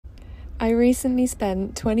I recently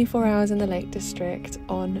spent 24 hours in the Lake District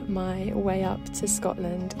on my way up to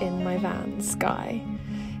Scotland in my van, Sky.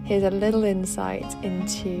 Here's a little insight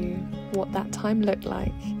into what that time looked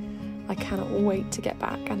like. I cannot wait to get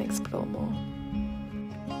back and explore more.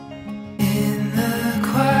 In the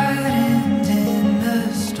quiet and in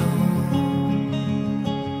the storm,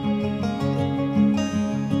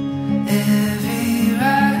 every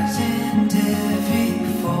rise and every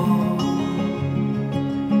fall,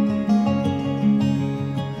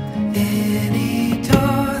 any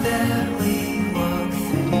door that we walk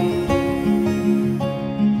through,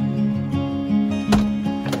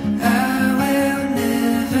 I will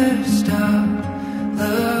never stop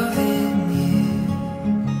loving you.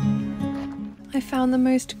 I found the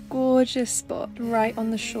most gorgeous spot right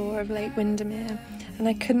on the shore of Lake Windermere, and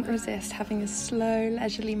I couldn't resist having a slow,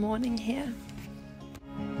 leisurely morning here.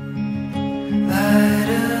 Light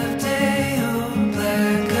of day or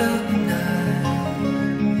black of night,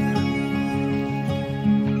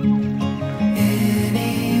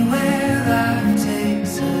 anywhere life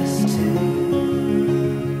takes us to,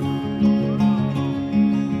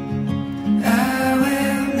 I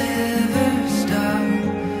will never stop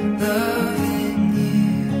loving you.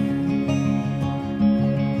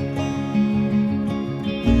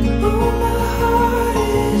 Oh, my heart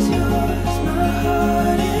is yours, my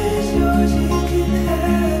heart is yours, you can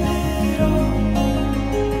have it all.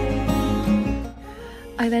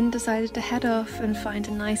 I then decided to head off and find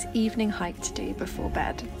a nice evening hike to do before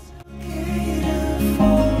bed. In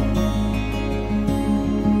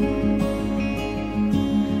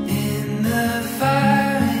the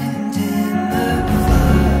fire and in the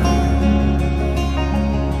flood.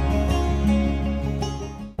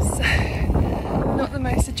 So, not the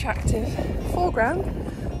most attractive foreground,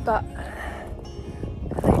 but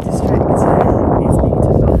the Lake District is beautiful.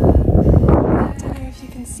 I don't know if you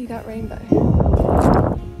can see that rainbow.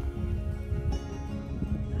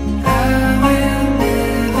 I will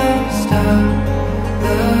never stop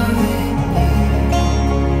loving you.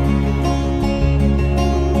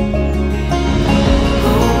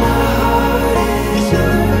 Oh, my heart is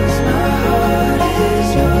yours, my heart is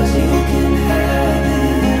yours, you can have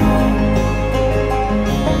it all.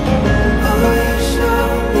 Oh, you show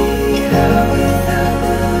me how without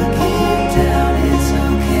looking down it's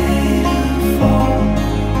okay to fall.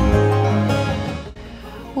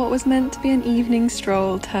 What was meant to be an evening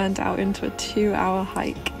stroll turned out into a 2-hour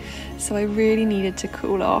hike, so I really needed to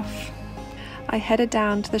cool off. I headed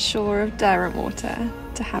down to the shore of Derwentwater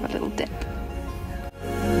to have a little dip.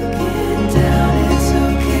 Looking down it's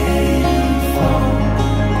okay to fall.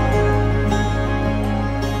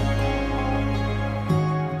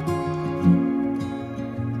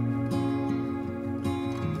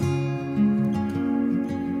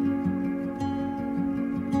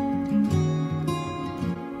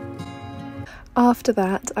 After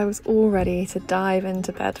that, I was all ready to dive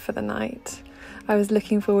into bed for the night. I was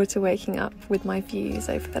looking forward to waking up with my views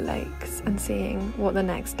over the lakes and seeing what the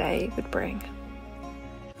next day would bring.